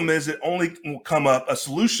problem is it only will come up a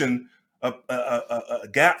solution, a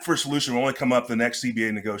gap for a solution will only come up the next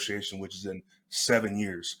CBA negotiation, which is in 7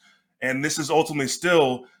 years. And this is ultimately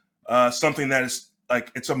still something that is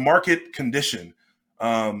like, it's a market condition.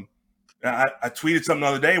 I tweeted something the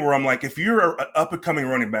other day where I'm like, if you're an up-and-coming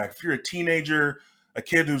running back, if you're a teenager, a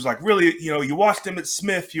kid who's like really, you watched Emmitt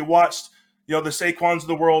Smith, you watched, the Saquons of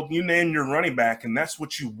the world, you name your running back, and that's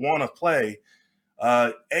what you want to play.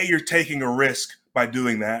 You're taking a risk by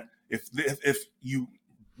doing that. If you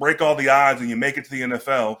break all the odds and you make it to the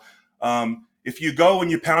NFL, if you go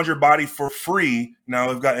and you pound your body for free, now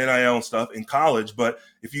we've got NIL and stuff in college, but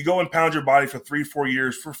if you go and pound your body for 3-4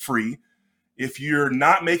 years for free, if you're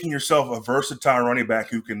not making yourself a versatile running back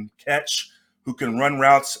who can catch, who can run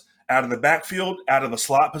routes out of the backfield, out of the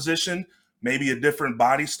slot position, maybe a different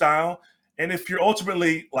body style, and if you're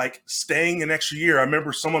ultimately like staying an extra year, I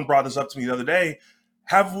remember someone brought this up to me the other day.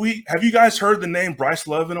 Have you guys heard the name Bryce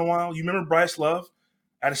Love in a while? You remember Bryce Love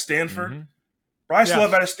out of Stanford? Mm-hmm. Bryce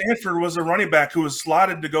Love out of Stanford was a running back who was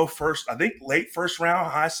slotted to go first, I think late first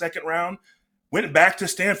round, high second round, went back to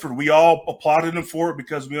Stanford. We all applauded him for it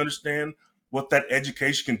because we understand what that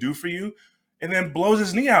education can do for you, and then blows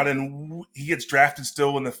his knee out, and he gets drafted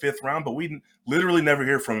still in the 5th round, but we literally never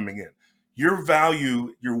hear from him again. Your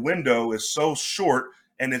value, your window is so short,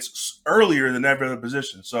 and it's earlier than every other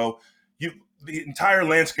position. So the entire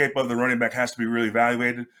landscape of the running back has to be really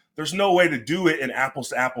evaluated. There's no way to do it in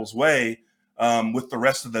apples-to-apples way with the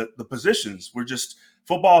rest of the positions.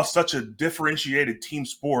 Football is such a differentiated team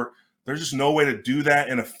sport. There's just no way to do that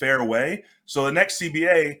in a fair way. So the next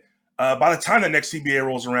CBA, by the time the next CBA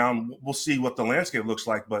rolls around, we'll see what the landscape looks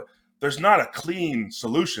like. But there's not a clean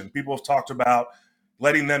solution. People have talked about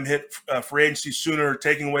letting them hit free agency sooner,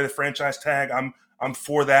 taking away the franchise tag. I'm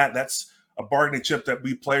for that. That's a bargaining chip that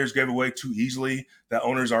we players gave away too easily, that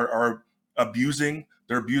owners are abusing.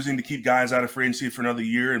 They're abusing to keep guys out of free agency for another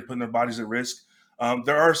year and putting their bodies at risk.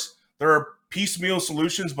 There are piecemeal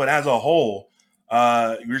solutions, but as a whole,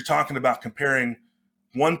 you're talking about comparing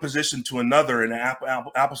one position to another in an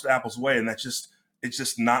apples to apples way, and it's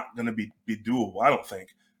just not going to be doable, I don't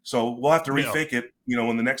think. So we'll have to rethink it,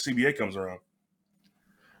 when the next CBA comes around.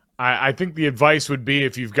 I think the advice would be,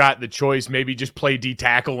 if you've got the choice, maybe just play D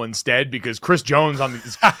tackle instead, because Chris Jones on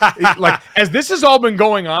the like, as this has all been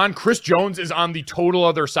going on, Chris Jones is on the total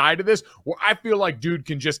other side of this, where I feel like dude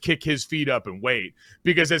can just kick his feet up and wait,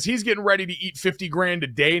 because as he's getting ready to eat $50,000 a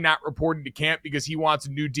day, not reporting to camp because he wants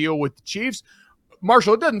a new deal with the Chiefs.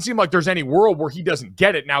 Marshall, it doesn't seem like there's any world where he doesn't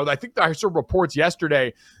get it. Now, I think I saw reports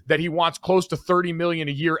yesterday that he wants close to $30 million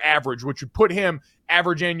a year average, which would put him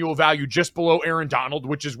average annual value just below Aaron Donald,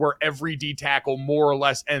 which is where every D tackle more or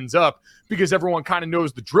less ends up, because everyone kind of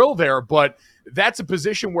knows the drill there. But that's a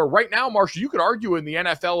position where right now, Marshall, you could argue in the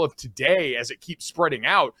NFL of today, as it keeps spreading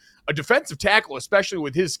out, a defensive tackle, especially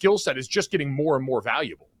with his skill set, is just getting more and more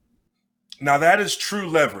valuable. Now, that is true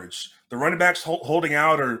leverage. The running backs holding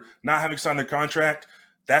out or not having signed their contract,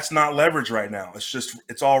 that's not leverage right now.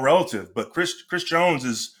 It's all relative. But Chris Jones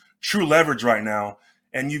is true leverage right now.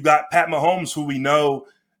 And you've got Pat Mahomes, who we know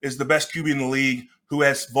is the best QB in the league, who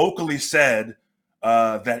has vocally said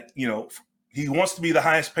that, he wants to be the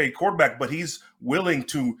highest paid quarterback, but he's willing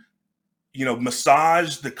to,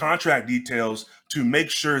 massage the contract details to make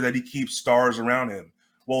sure that he keeps stars around him.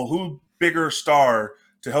 Well, who bigger star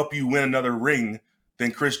to help you win another ring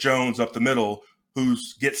than Chris Jones up the middle, who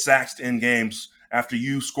gets sacks in games after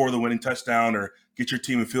you score the winning touchdown or get your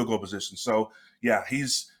team in field goal position. So, yeah, he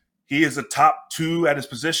is a top 2 at his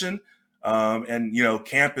position. And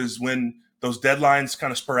camp is when those deadlines kind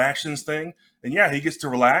of spur actions thing. And, yeah, he gets to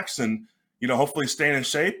relax and, hopefully stay in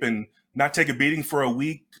shape and not take a beating for a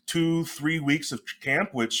week, 2, 3 weeks of camp,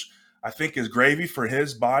 which I think is gravy for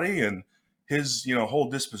his body and his, whole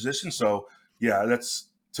disposition. So, yeah, that's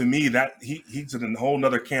 – to me, that he's in a whole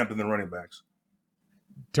nother camp than the running backs.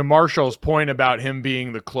 To Marshall's point about him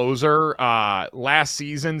being the closer, last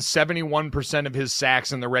season, 71% of his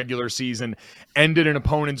sacks in the regular season ended an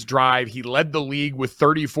opponent's drive. He led the league with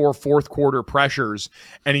 34 fourth-quarter pressures,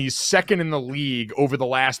 and he's second in the league over the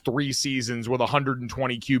last 3 seasons with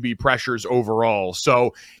 120 QB pressures overall.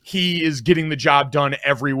 So he is getting the job done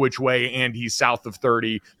every which way, and he's south of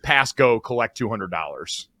 30. Pass, go, collect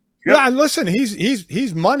 $200. Yep. Yeah, and listen,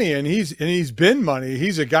 he's money, and he's been money.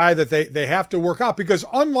 He's a guy that they have to work out, because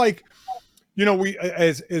unlike, we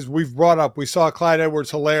as we've brought up, we saw Clyde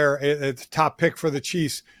Edwards-Helaire at the top pick for the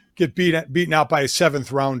Chiefs get beaten out by a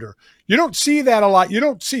 7th rounder. You don't see that a lot. You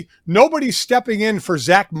don't see nobody stepping in for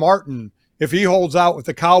Zach Martin if he holds out with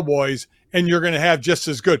the Cowboys, and you're going to have just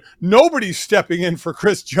as good. Nobody's stepping in for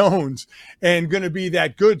Chris Jones and going to be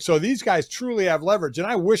that good. So these guys truly have leverage. And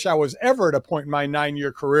I wish I was ever at a point in my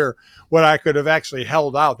 9-year career when I could have actually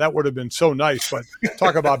held out. That would have been so nice. But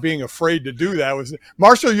talk about being afraid to do that.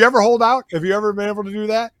 Marshall, you ever hold out? Have you ever been able to do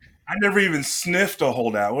that? I never even sniffed a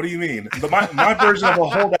holdout. What do you mean? But my version of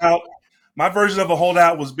a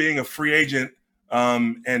holdout was being a free agent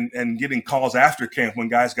and getting calls after camp when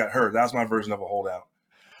guys got hurt. That was my version of a holdout.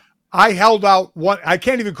 I held out I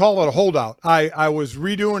can't even call it a holdout. I was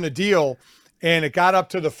redoing a deal, and it got up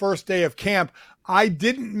to the first day of camp. I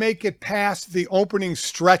didn't make it past the opening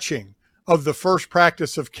stretching of the first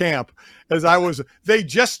practice of camp, they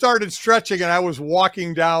just started stretching, and I was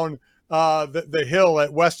walking down the hill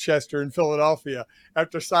at Westchester in Philadelphia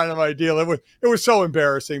after signing my deal. It was so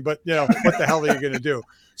embarrassing, but what the hell are you going to do?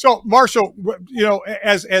 So Marshall,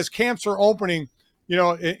 as camps are opening,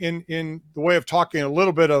 in the way of talking a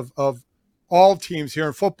little bit of all teams here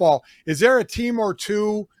in football, is there a team or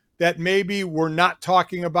two that maybe we're not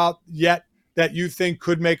talking about yet that you think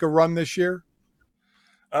could make a run this year?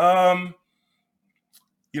 I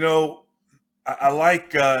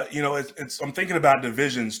like, I'm thinking about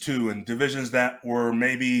divisions too, and divisions that were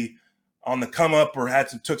maybe on the come up or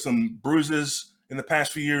took some bruises in the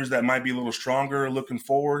past few years that might be a little stronger looking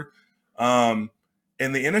forward. And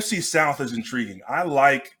the NFC South is intriguing. I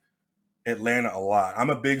like Atlanta a lot. I'm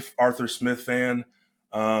a big Arthur Smith fan.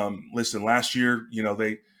 Listen, last year,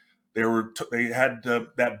 they had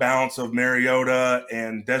that balance of Mariota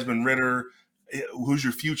and Desmond Ridder. Who's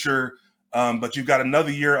your future? But you've got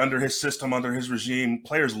another year under his system, under his regime.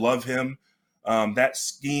 Players love him. That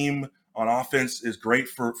scheme on offense is great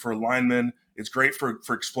for linemen. It's great for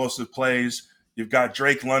explosive plays. You've got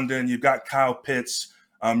Drake London. You've got Kyle Pitts.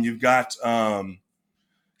 You've got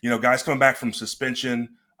guys coming back from suspension.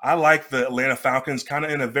 I like the Atlanta Falcons kind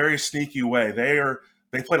of in a very sneaky way.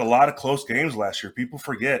 They played a lot of close games last year. People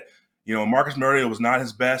forget, Marcus Mariota was not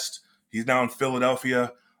his best. He's now in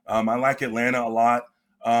Philadelphia. I like Atlanta a lot.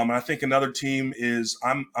 And I think another team is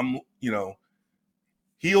he'll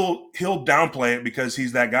downplay it because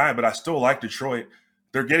he's that guy, but I still like Detroit.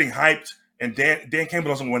 They're getting hyped, and Dan Campbell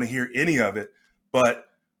doesn't want to hear any of it. But,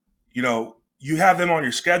 you have them on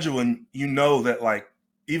your schedule, and that, like,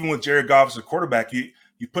 even with Jared Goff as a quarterback, you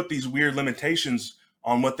you put these weird limitations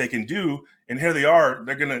on what they can do, and here they are.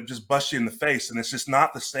 They're going to just bust you in the face, and it's just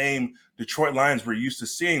not the same Detroit Lions we're used to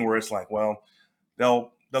seeing, where it's like, well,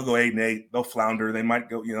 they'll go 8-8, they'll flounder, they might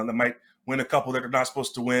go, they might win a couple that they're not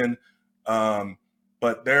supposed to win,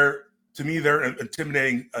 but they're an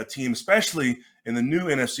intimidating team, especially in the new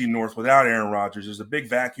NFC North without Aaron Rodgers. There's a big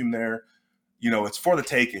vacuum there. It's for the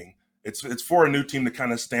taking. It's for a new team to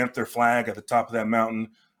kind of stamp their flag at the top of that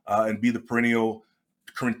mountain and be the perennial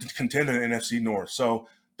contender in the NFC North. So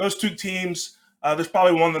those two teams, there's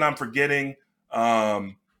probably one that I'm forgetting, but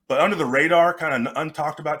under the radar, kind of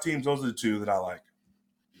untalked about teams, those are the two that I like.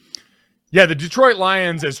 Yeah, the Detroit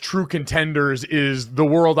Lions as true contenders is the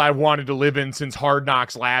world I wanted to live in since Hard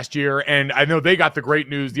Knocks last year. And I know they got the great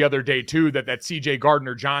news the other day, too, that C.J.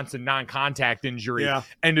 Gardner-Johnson non-contact injury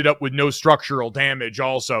ended up with no structural damage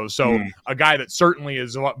also. So a guy that certainly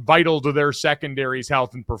is vital to their secondary's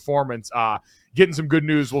health and performance. Getting some good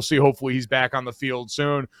news. We'll see. Hopefully he's back on the field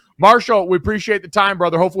soon. Marshall, we appreciate the time,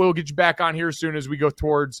 brother. Hopefully we'll get you back on here soon as we go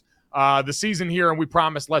towards the season here, and we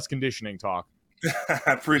promise less conditioning talk.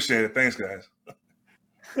 I appreciate it. Thanks, guys.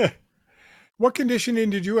 What conditioning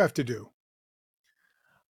did you have to do?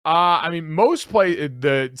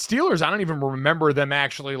 The Steelers, I don't even remember them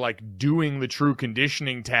actually doing the true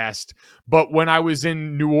conditioning test. But when I was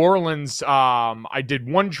in New Orleans, I did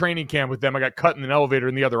one training camp with them. I got cut in an elevator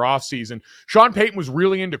in the other offseason. Sean Payton was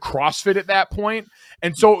really into CrossFit at that point.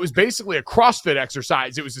 And so it was basically a CrossFit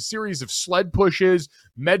exercise. It was a series of sled pushes,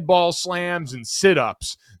 med ball slams, and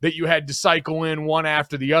sit-ups that you had to cycle in one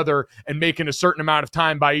after the other and making a certain amount of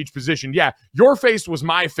time by each position. Yeah, your face was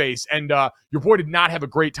my face, and your boy did not have a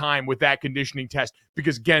great time with that conditioning test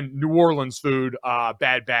because, again, New Orleans food,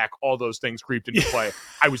 bad back, all those things creeped into play.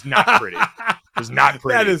 I was not pretty. It was not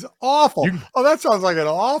pretty. That is awful. That sounds like an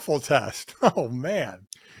awful test. Oh, man.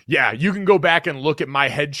 Yeah, you can go back and look at my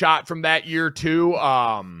headshot from that year, too.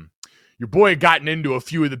 Your boy had gotten into a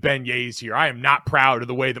few of the beignets here. I am not proud of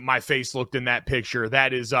the way that my face looked in that picture.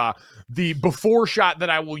 That is the before shot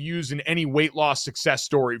that I will use in any weight loss success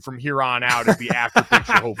story from here on out as the after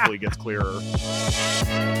picture hopefully gets clearer.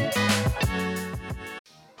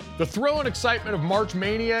 The thrill and excitement of March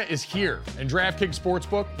Mania is here, and DraftKings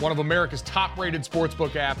Sportsbook, one of America's top-rated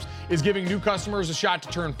sportsbook apps, is giving new customers a shot to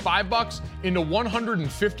turn $5 into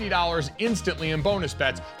 $150 instantly in bonus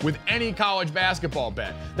bets with any college basketball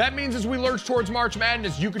bet. That means as we lurch towards March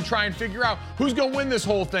Madness, you can try and figure out who's going to win this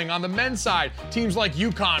whole thing. On the men's side, teams like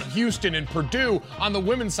UConn, Houston, and Purdue. On the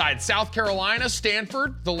women's side, South Carolina,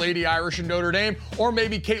 Stanford, the Lady Irish, and Notre Dame, or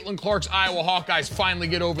maybe Caitlin Clark's Iowa Hawkeyes finally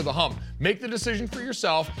get over the hump. Make the decision for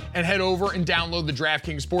yourself and head over and download the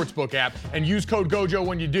DraftKings Sportsbook app and use code GOJO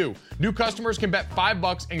when you do. New customers can bet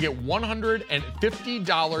 $5 and get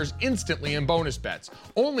 $150 instantly in bonus bets.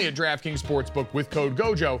 Only at DraftKings Sportsbook with code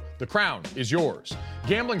GOJO. The crown is yours.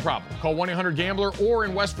 Gambling problem? Call 1-800-GAMBLER, or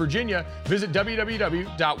in West Virginia, visit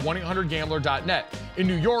www.1800gambler.net. In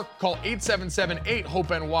New York, call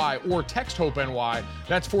 877-8-HOPE-NY or text HOPE-NY.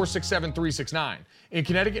 That's 467-369. In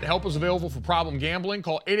Connecticut, help is available for problem gambling.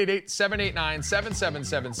 Call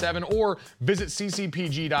 888-789-7777 or visit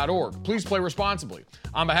ccpg.org. Please play responsibly.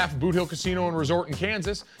 On behalf of Boot Hill Casino and Resort in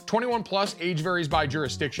Kansas, 21 plus, age varies by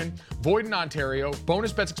jurisdiction, void in Ontario,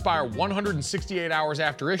 bonus bets expire 168 hours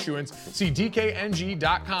after issuance. See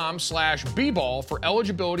dkng.com/bball for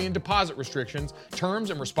eligibility and deposit restrictions,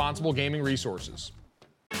 terms, and responsible gaming resources.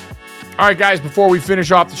 All right, guys, before we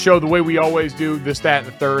finish off the show the way we always do, this, that, and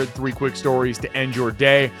the third, 3 quick stories to end your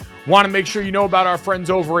day. Want to make sure you know about our friends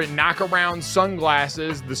over at Knockaround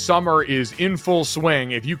Sunglasses. The summer is in full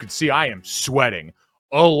swing. If you could see, I am sweating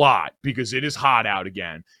a lot because it is hot out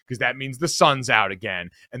again, because that means the sun's out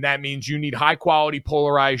again, and that means you need high-quality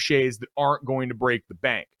polarized shades that aren't going to break the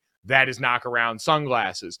bank. That is Knockaround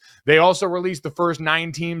Sunglasses. They also released the first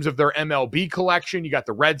 9 teams of their MLB collection. You got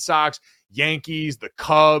the Red Sox, Yankees, the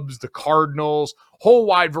Cubs, the Cardinals, whole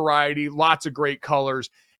wide variety, lots of great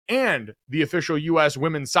colors, and the official U.S.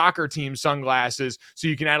 women's soccer team sunglasses, so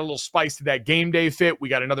you can add a little spice to that game day fit. We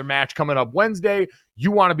got another match coming up Wednesday.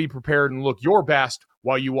 You want to be prepared and look your best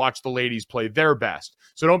while you watch the ladies play their best.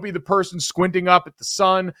 So don't be the person squinting up at the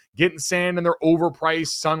sun, getting sand in their overpriced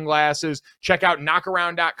sunglasses. Check out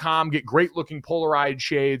knockaround.com. Get great-looking polarized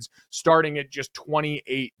shades starting at just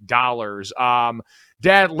 $28.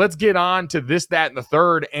 Dad, let's get on to this, that, and the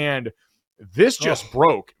third. And this just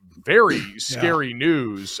broke. Very scary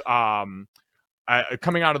news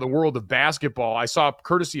coming out of the world of basketball. I saw,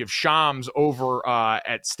 courtesy of Shams over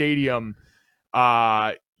at Stadium,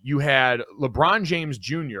 you had LeBron James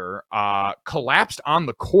Jr. Collapsed on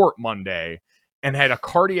the court Monday and had a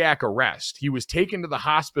cardiac arrest. He was taken to the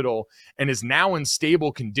hospital and is now in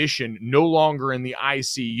stable condition, no longer in the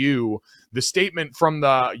ICU. The statement from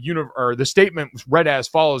the statement read as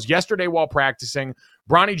follows: yesterday while practicing,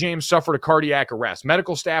 Bronny James suffered a cardiac arrest.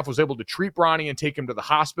 Medical staff was able to treat Bronny and take him to the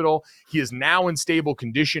hospital. He is now in stable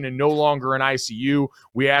condition and no longer in ICU.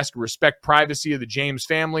 We ask to respect privacy of the James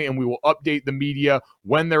family, and we will update the media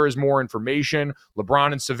when there is more information.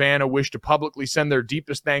 LeBron and Savannah wish to publicly send their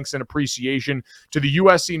deepest thanks and appreciation to the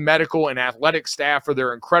USC medical and athletic staff for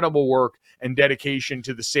their incredible work and dedication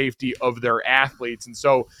to the safety of their athletes. And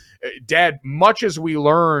so, Dad, much as we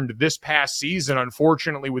learned this past season,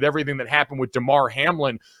 unfortunately, with everything that happened with DeMar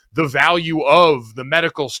Hamlin, the value of the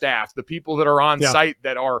medical staff, the people that are on site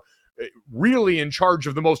that are really in charge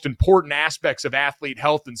of the most important aspects of athlete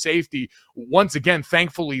health and safety, once again,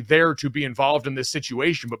 thankfully there to be involved in this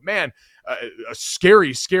situation. But man, a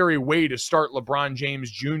scary, scary way to start LeBron James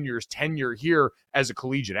Jr.'s tenure here as a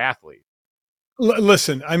collegiate athlete.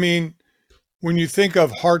 Listen, I mean, when you think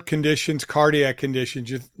of heart conditions, cardiac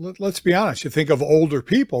conditions, let's be honest, you think of older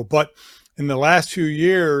people. But in the last few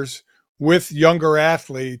years with younger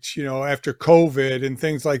athletes, after COVID and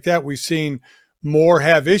things like that, we've seen more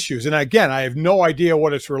have issues. And again, I have no idea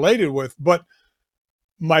what it's related with, but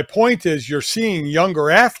my point is you're seeing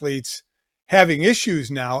younger athletes having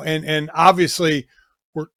issues now. And obviously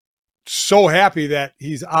we're so happy that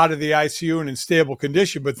he's out of the ICU and in stable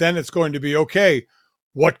condition, but then it's going to be, okay,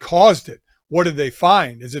 what caused it? What did they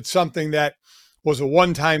find? Is it something that was a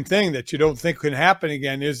one-time thing that you don't think can happen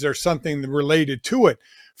again? Is there something related to it?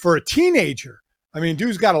 For a teenager, I mean,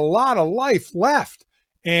 dude's got a lot of life left.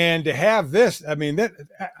 And to have this, I mean,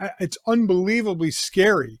 it's unbelievably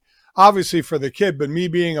scary, obviously for the kid, but me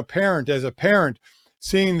being a parent, as a parent,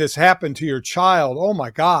 seeing this happen to your child, oh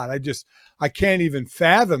my God, I can't even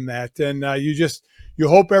fathom that. And you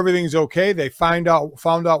hope everything's okay. They found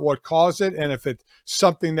out what caused it. And if it's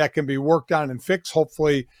something that can be worked on and fixed,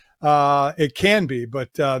 hopefully it can be.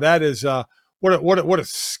 But that is what a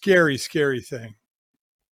scary, scary thing.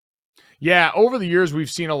 Yeah, over the years,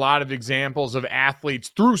 we've seen a lot of examples of athletes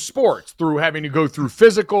through sports, through having to go through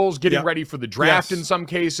physicals, getting ready for the draft in some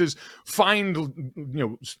cases, find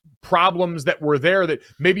problems that were there that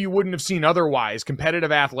maybe you wouldn't have seen otherwise.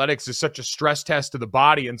 Competitive athletics is such a stress test to the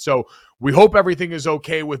body, and so we hope everything is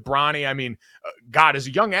okay with Bronny. I mean, God, as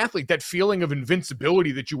a young athlete, that feeling of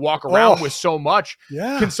invincibility that you walk around with so much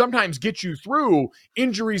can sometimes get you through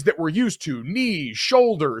injuries that we're used to, knees,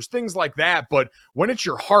 shoulders, things like that. But when it's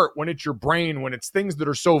your heart, when it's your brain, when it's things that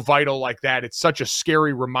are so vital like that, it's such a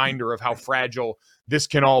scary reminder of how fragile this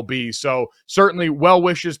can all be. So certainly well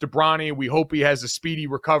wishes to Bronny. We hope he has a speedy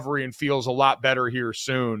recovery and feels a lot better here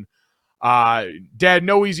soon. Dad,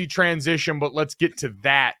 no easy transition, but let's get to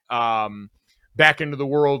that. Back into the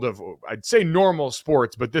world of, I'd say, normal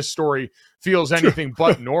sports, but this story feels anything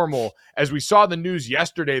but normal. As we saw the news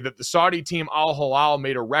yesterday that the Saudi team Al Hilal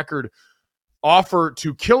made a record offer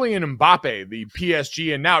to Kylian Mbappe, the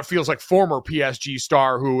PSG, and now it feels like former PSG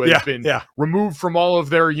star who has been removed from all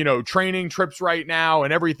of their, training trips right now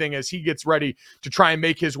and everything as he gets ready to try and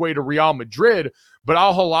make his way to Real Madrid. But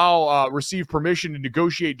Al Hilal received permission to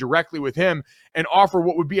negotiate directly with him and offer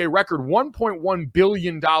what would be a record $1.1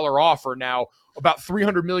 billion offer. Now, about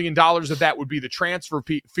 $300 million of that would be the transfer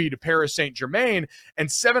fee to Paris Saint-Germain, and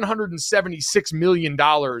 $776 million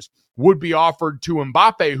would be offered to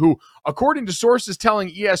Mbappe, who, according to sources telling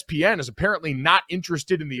ESPN, is apparently not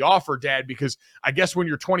interested in the offer, Dad, because I guess when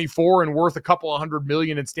you're 24 and worth a couple of $100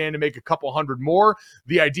 million and stand to make a couple hundred more,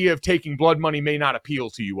 the idea of taking blood money may not appeal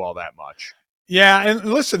to you all that much. Yeah, and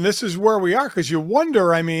listen, this is where we are, because you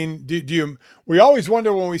wonder, I mean, we always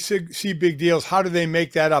wonder when we see big deals, how do they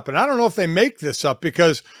make that up? And I don't know if they make this up,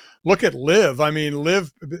 because look at Liv. I mean,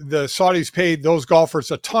 Liv, the Saudis paid those golfers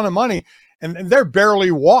a ton of money, and they're barely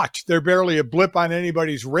watched. They're barely a blip on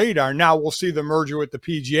anybody's radar. Now we'll see the merger with the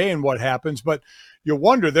PGA and what happens, but you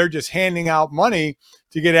wonder, they're just handing out money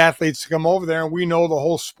to get athletes to come over there. And we know the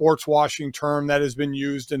whole sports washing term that has been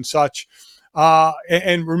used and such.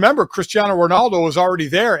 And remember, Cristiano Ronaldo was already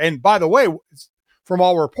there. And by the way, from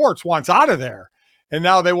all reports, wants out of there. And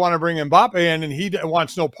now they want to bring Mbappe in, and he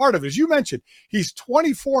wants no part of it. As you mentioned, he's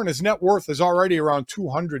 24 and his net worth is already around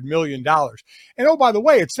 $200 million. And oh, by the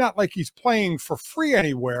way, it's not like he's playing for free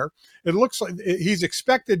anywhere. It looks like he's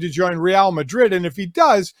expected to join Real Madrid. And if he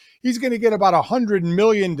does, he's going to get about $100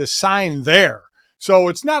 million to sign there. So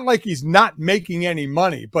it's not like he's not making any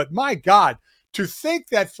money. But my God, to think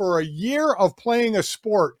that for a year of playing a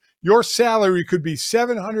sport, your salary could be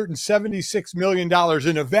 $776 million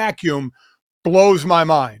in a vacuum blows my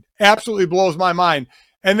mind. Absolutely blows my mind.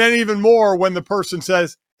 And then even more when the person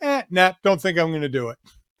says, don't think I'm going to do it.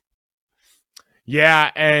 Yeah,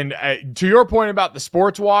 and to your point about the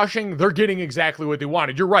sports washing, they're getting exactly what they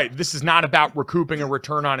wanted. You're right. This is not about recouping a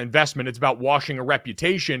return on investment. It's about washing a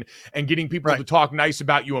reputation and getting people to talk nice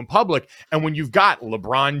about you in public. And when you've got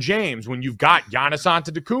LeBron James, when you've got Giannis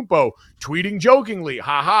Antetokounmpo tweeting jokingly,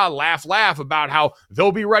 haha, laugh, laugh about how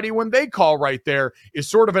they'll be ready when they call right there, is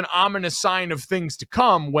sort of an ominous sign of things to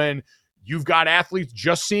come when you've got athletes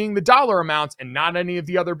just seeing the dollar amounts and not any of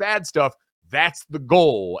the other bad stuff. That's the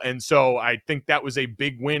goal. And so I think that was a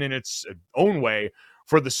big win in its own way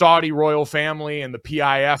for the Saudi royal family and the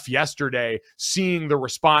PIF yesterday, seeing the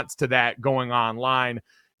response to that going online.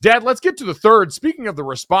 Dad, let's get to the third. Speaking of the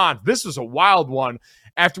response, this was a wild one.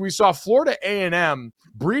 After we saw Florida A&M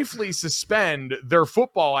briefly suspend their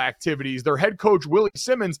football activities, their head coach, Willie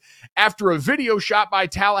Simmons, after a video shot by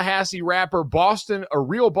Tallahassee rapper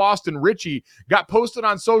Real Boston Richie got posted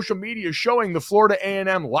on social media showing the Florida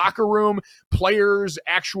A&M locker room, players,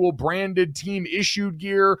 actual branded team issued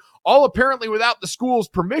gear, all apparently without the school's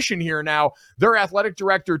permission here now. Their athletic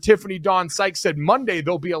director, Tiffany Dawn Sykes, said Monday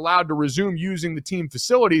they'll be allowed to resume using the team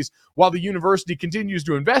facilities while the university continues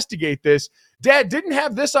to investigate this. Dad, didn't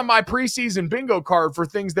have this on my preseason bingo card for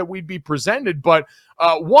things that we'd be presented, but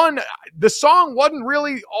the song wasn't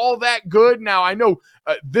really all that good. Now, I know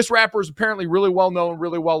this rapper is apparently really well known,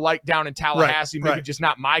 really well liked down in Tallahassee, maybe just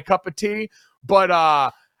not my cup of tea, but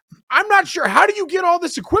I'm not sure. How do you get all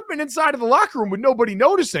this equipment inside of the locker room with nobody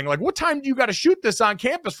noticing? Like, what time do you got to shoot this on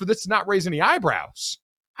campus for this to not raise any eyebrows?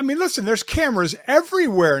 I mean, listen, there's cameras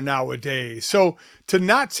everywhere nowadays. So to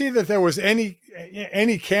not see that there was any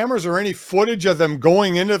cameras or any footage of them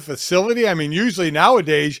going into the facility, I mean, usually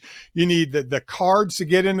nowadays you need the cards to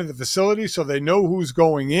get into the facility so they know who's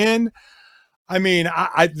going in. I mean,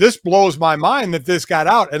 this blows my mind that this got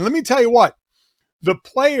out. And let me tell you what, the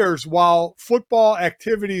players, while football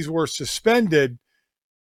activities were suspended,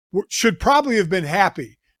 should probably have been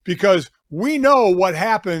happy because we know what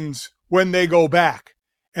happens when they go back.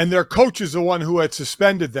 And their coach is the one who had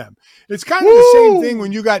suspended them. It's kind of the same thing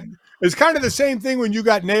when you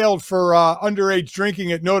got nailed for underage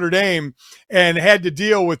drinking at Notre Dame and had to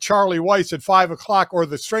deal with Charlie Weiss at 5:00 or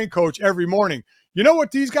the strength coach every morning. You know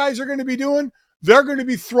what these guys are going to be doing? They're going to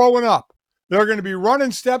be throwing up. They're going to be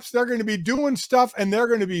running steps. They're going to be doing stuff, and they're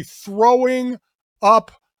going to be throwing up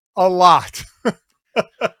a lot.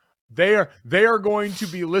 They are going to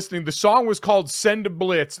be listening. The song was called Send a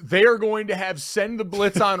Blitz. They are going to have Send the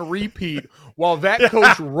Blitz on repeat while that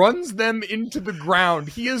coach runs them into the ground.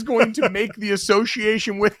 He is going to make the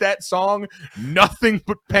association with that song nothing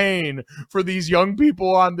but pain for these young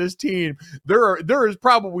people on this team. There is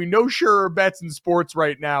probably no surer bets in sports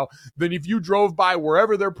right now than if you drove by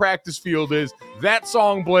wherever their practice field is, that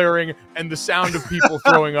song blaring and the sound of people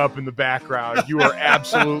throwing up in the background. You are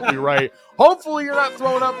absolutely right. Hopefully you're not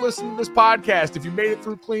throwing up listening to this podcast. If you made it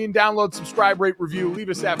through clean, download, subscribe, rate, review, leave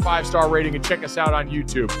us that 5-star rating, and check us out on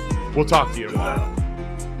YouTube. We'll talk to you tomorrow.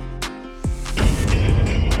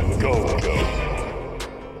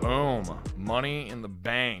 Boom. Money in the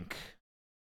bank.